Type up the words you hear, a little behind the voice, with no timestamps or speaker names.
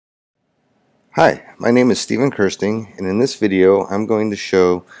Hi, my name is Stephen Kirsting, and in this video I'm going to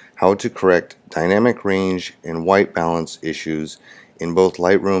show how to correct dynamic range and white balance issues in both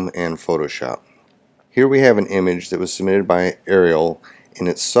Lightroom and Photoshop. Here we have an image that was submitted by Ariel, and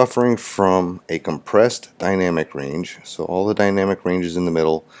it's suffering from a compressed dynamic range. So all the dynamic range is in the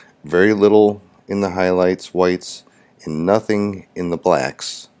middle, very little in the highlights, whites, and nothing in the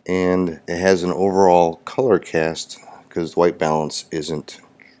blacks. And it has an overall color cast because white balance isn't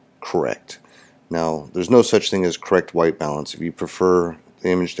correct. Now, there's no such thing as correct white balance. If you prefer the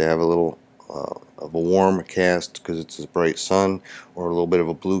image to have a little of a warm cast because it's a bright sun, or a little bit of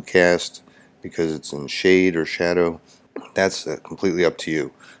a blue cast because it's in shade or shadow, that's completely up to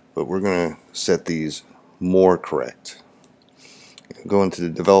you. But we're going to set these more correct. Go into the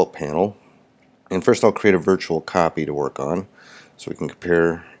Develop panel, and first I'll create a virtual copy to work on so we can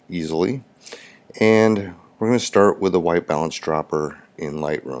compare easily. And we're going to start with a white balance dropper in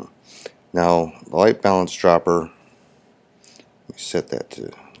Lightroom. Now, the light balance dropper, let me set that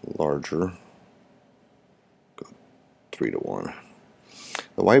to larger, go 3 to 1.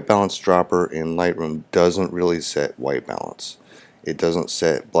 The white balance dropper in Lightroom doesn't really set white balance. It doesn't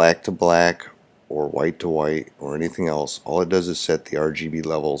set black to black or white to white or anything else. All it does is set the RGB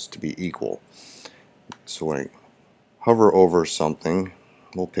levels to be equal. So when I hover over something,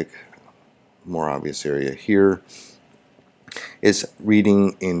 we'll pick a more obvious area here. It's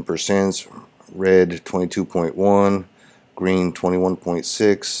reading in percents, red 22.1, green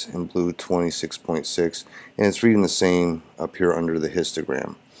 21.6, and blue 26.6, and it's reading the same up here under the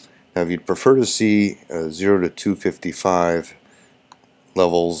histogram. Now if you'd prefer to see 0 to 255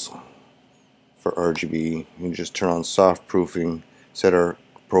 levels for RGB, you can just turn on soft proofing, set our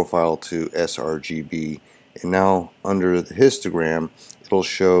profile to sRGB, and now under the histogram it'll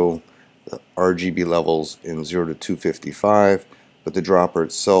show the RGB levels in 0 to 255, but the dropper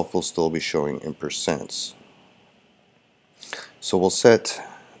itself will still be showing in percents. So we'll set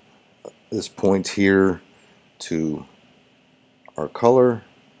this point here to our color,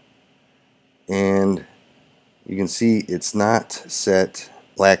 and you can see it's not set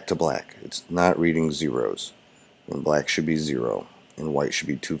black to black. It's not reading zeros, and black should be 0 and white should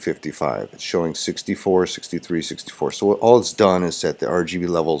be 255. It's showing 64, 63, 64. So all it's done is set the RGB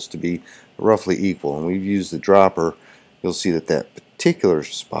levels to be roughly equal, and we've used the dropper. You'll see that that particular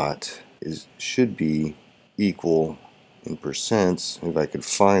spot should be equal in percents. If I could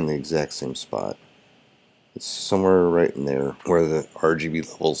find the exact same spot, it's somewhere right in there where the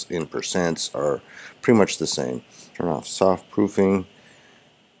RGB levels in percents are pretty much the same. Turn off soft proofing,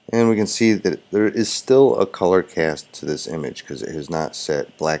 and we can see that there is still a color cast to this image because it has not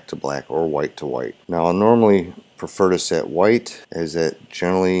set black to black or white to white. Now I normally prefer to set white, as that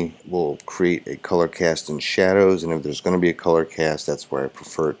generally will create a color cast in shadows, and if there's going to be a color cast, that's where I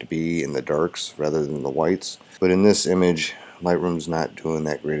prefer it to be, in the darks rather than the whites. But in this image, Lightroom's not doing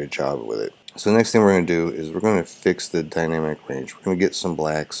that great a job with it. So the next thing we're going to do is we're going to fix the dynamic range. We're going to get some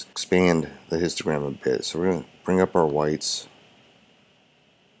blacks, expand the histogram a bit. So we're going to bring up our whites.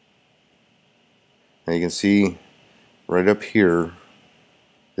 Now you can see right up here,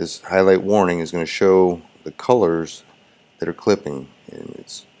 this highlight warning is going to show the colors that are clipping. And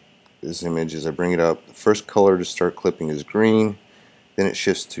it's this image, as I bring it up, the first color to start clipping is green, then it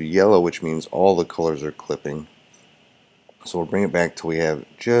shifts to yellow, which means all the colors are clipping. So we'll bring it back till we have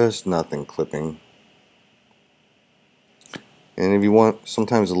just nothing clipping. And if you want,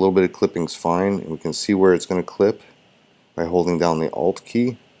 sometimes a little bit of clipping is fine, and we can see where it's going to clip by holding down the Alt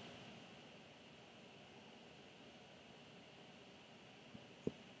key.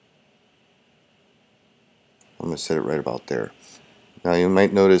 I'm going to set it right about there. Now you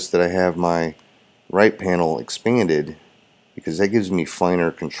might notice that I have my right panel expanded because that gives me finer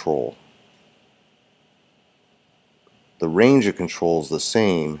control. The range of control is the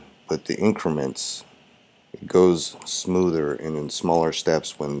same, but the increments, it goes smoother and in smaller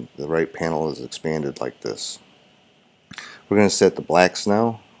steps when the right panel is expanded like this. We're going to set the blacks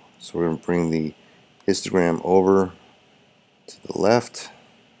now, so we're going to bring the histogram over to the left,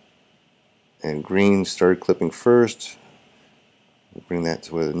 and green started clipping first. We'll bring that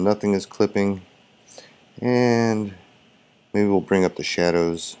to where nothing is clipping, and maybe we'll bring up the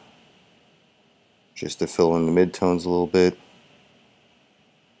shadows just to fill in the midtones a little bit.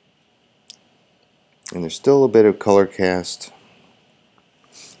 And there's still a bit of color cast.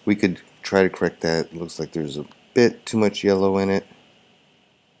 We could try to correct that. It looks like there's a bit too much yellow in it.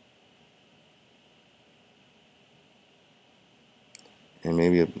 And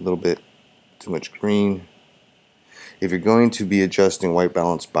maybe a little bit too much green. If you're going to be adjusting white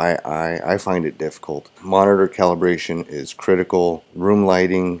balance by eye, I find it difficult. Monitor calibration is critical. Room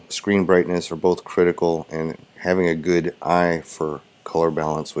lighting, screen brightness are both critical, and having a good eye for color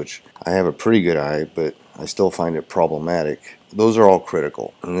balance, which I have a pretty good eye, but I still find it problematic. Those are all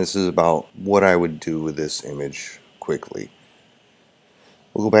critical, and this is about what I would do with this image quickly.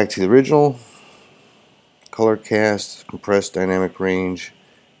 We'll go back to the original. Color cast, compressed dynamic range,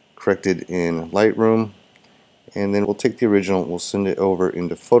 corrected in Lightroom, and then we'll take the original and we'll send it over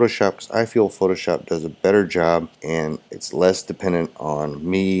into Photoshop, because I feel Photoshop does a better job and it's less dependent on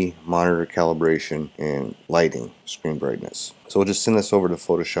me, monitor calibration, and lighting, screen brightness. So we'll just send this over to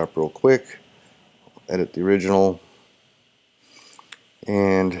Photoshop real quick, edit the original,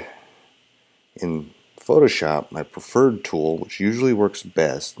 and in Photoshop, my preferred tool, which usually works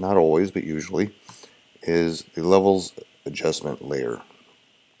best, not always, but usually, is the levels adjustment layer.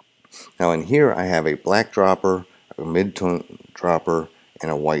 Now in here I have a black dropper, a mid-tone dropper,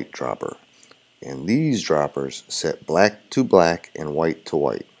 and a white dropper. And these droppers set black to black and white to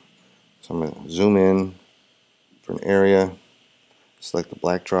white. So I'm going to zoom in for an area, select the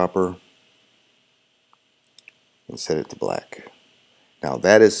black dropper, and set it to black. Now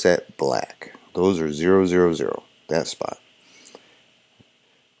that is set black. Those are 0, 0, 0, that spot.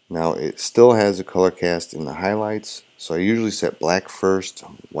 Now it still has a color cast in the highlights, so I usually set black first,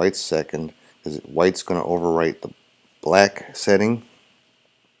 white second, because white's going to overwrite the black setting.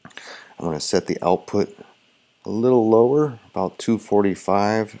 I'm going to set the output a little lower, about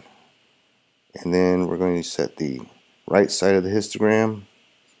 245, and then we're going to set the right side of the histogram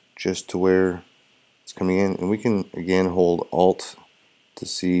just to where it's coming in, and we can again hold Alt to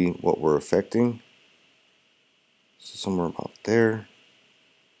see what we're affecting. So somewhere about there.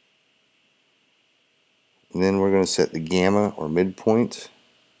 And then we're going to set the gamma or midpoint.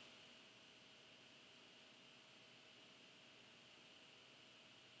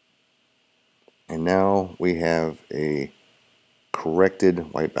 And now we have a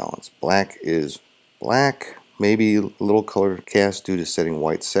corrected white balance. Black is black, maybe a little color cast due to setting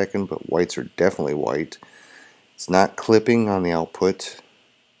white second, but whites are definitely white. It's not clipping on the output,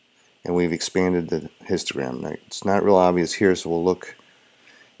 and we've expanded the histogram. Now, it's not real obvious here, so we'll look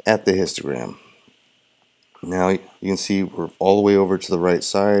at the histogram. Now you can see we're all the way over to the right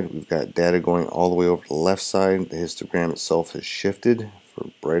side. We've got data going all the way over to the left side. The histogram itself has shifted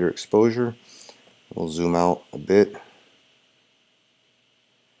for brighter exposure. We'll zoom out a bit.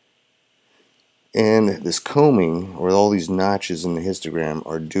 And this combing, or all these notches in the histogram,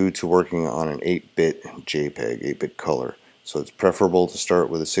 are due to working on an 8-bit JPEG, 8-bit color. So it's preferable to start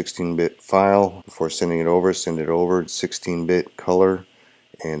with a 16-bit file before sending it over. Send it over 16-bit color,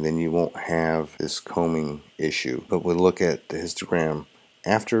 and then you won't have this combing issue. But we'll look at the histogram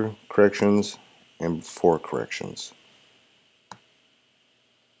after corrections and before corrections.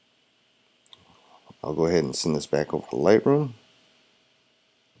 I'll go ahead and send this back over to Lightroom.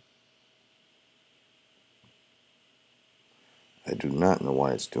 I do not know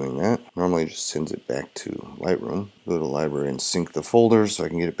why it's doing that. Normally it just sends it back to Lightroom. Go to the library and sync the folders so I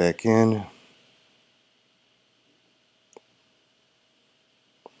can get it back in.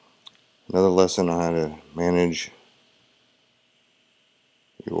 Another lesson on how to manage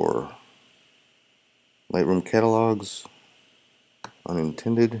your Lightroom catalogs.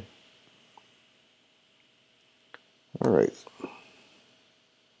 Unintended. Alright.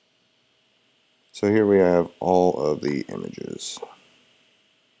 So here we have all of the images.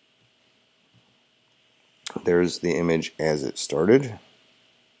 There's the image as it started.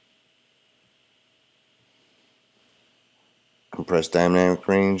 Compressed dynamic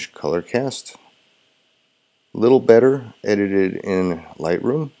range, color cast. A little better edited in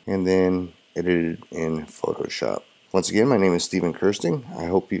Lightroom and then edited in Photoshop. Once again, my name is Stephen Kirsting. I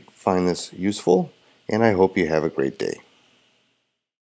hope you find this useful, and I hope you have a great day.